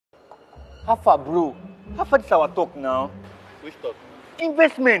How far, bro? How far is our talk now? Which talk?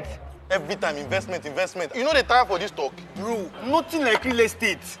 Investment. Every time investment. You know the time for this talk? Bro, nothing like real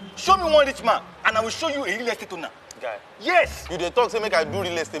estate. Show me one rich man, and I will show you a real estate owner. Guy. Yes. You dey talk say make I do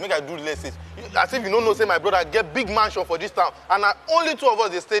real estate. As if you don't know say my brother get big mansion for this town, and only 2 of us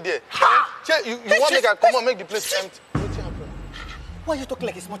dey stay there. Che, you want make I come and make the place empty? Why are you talking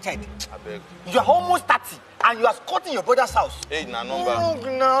like a small child? I beg. You are almost 30, and you are squatting your brother's house. Hey, na number.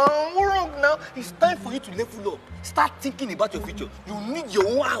 Wrong now. It's time for you to level up. Start thinking about your future. You need your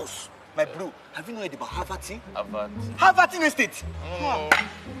own house. My bro, have you heard about Harvard? Harvard Estate.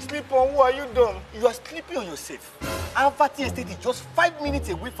 Sleep on, who are you dumb? You are sleeping on yourself. Harvard Estate is just 5 minutes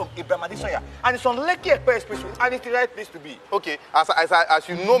away from Abraham Adesanya, and it's on Lekki Ekpe Expressway, and it's the right place to be. Okay, as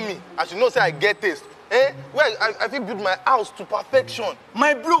you know me, as you know say I get taste. Well, I think build my house to perfection.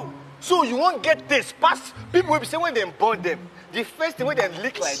 My bro, so you won't get taste past people will be saying when they burn them. The first thing when they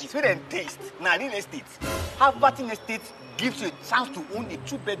lick like this, when they taste, now real estate. Harvard Estate gives you a chance to own a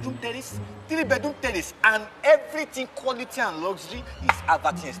 2-bedroom terrace, 3-bedroom terrace, and everything quality and luxury is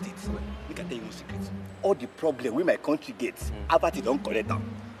Harvard Estate. Make I tell you one secret. All the problem we my country gets, Harvard don't correct them.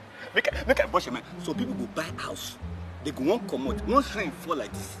 Make I brush your mind. So people go buy house. They go won't come out. Once rain fall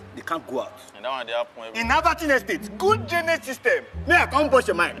like this, they can't go out. And that one they happen. In Harvard Estate, good drainage system. May I come brush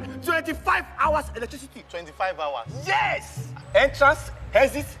your mind? 25 hours electricity. 25 hours. Yes! Entrance,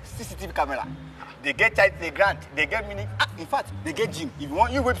 exit, CCTV camera. They get child playground, they get mini. In fact, they get gym. If you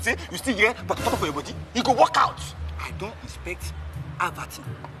want you website, you still here, but top for your body, you go work out. I don't inspect Harvard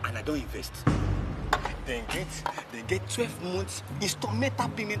and I don't invest. They get 12 months instrumental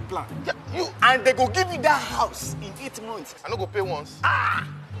payment plan. Yeah, and they go give you that house in 8 months. I no go pay once.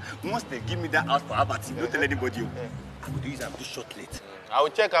 Once they give me that house for Harvard, don't tell anybody. I will do it, I'm too short late. I will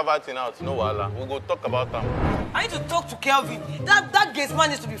check Harvard out, no wahala. We'll go talk about them. I need to talk to Kelvin. That gate man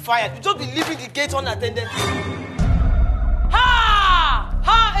needs to be fired. You just be leaving the gate unattended.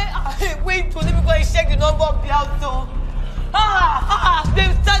 Wait, let me go and check the number of the house though.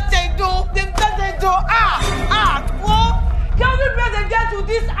 They've started though. Kelvin better get to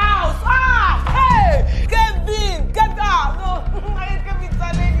this house. Hey, Kelvin, get out. No, I ain't Kelvin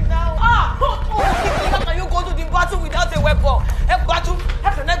Saleh now. How can you go to the battle without a weapon?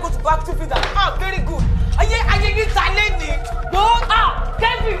 How can I go to battlefield? Very good. I need Saleh. No,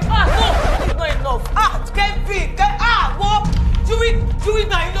 Kelvin. No, it's not enough. Kelvin, do it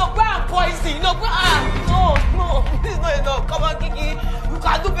now. You know, go and poison. No, this is not enough. Come on, Kiki. You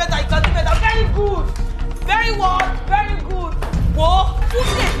can do better. Very good. Very good. Whoa,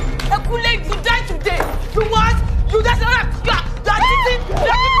 Ekule, you die today. You what? You die today. You are cheating.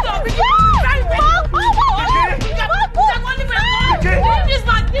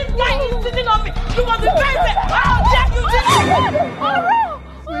 This guy is sitting on me. You must be very bad. How dare you do this?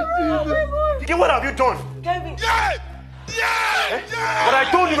 Kiki, what have you done? Kevin. But I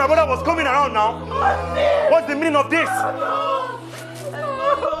told you my brother was coming around now. What's the meaning of this?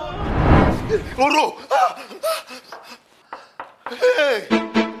 Oro! Hey!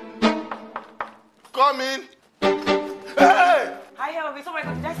 Come in! Hey! Hi, Kelvin. Sorry,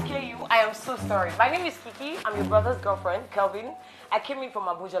 did I scare you? I am so sorry. My name is Kiki. I'm your brother's girlfriend, Kelvin. I came in from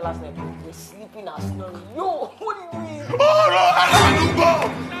Abuja last night. We're sleeping and snoring. Yo, what do you mean? Oro!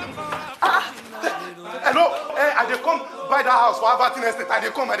 Hello! Hey, I dey come buy that house for Harvard Estate. I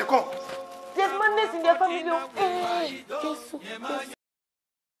dey come. There's madness in their family. Hey, Jesus.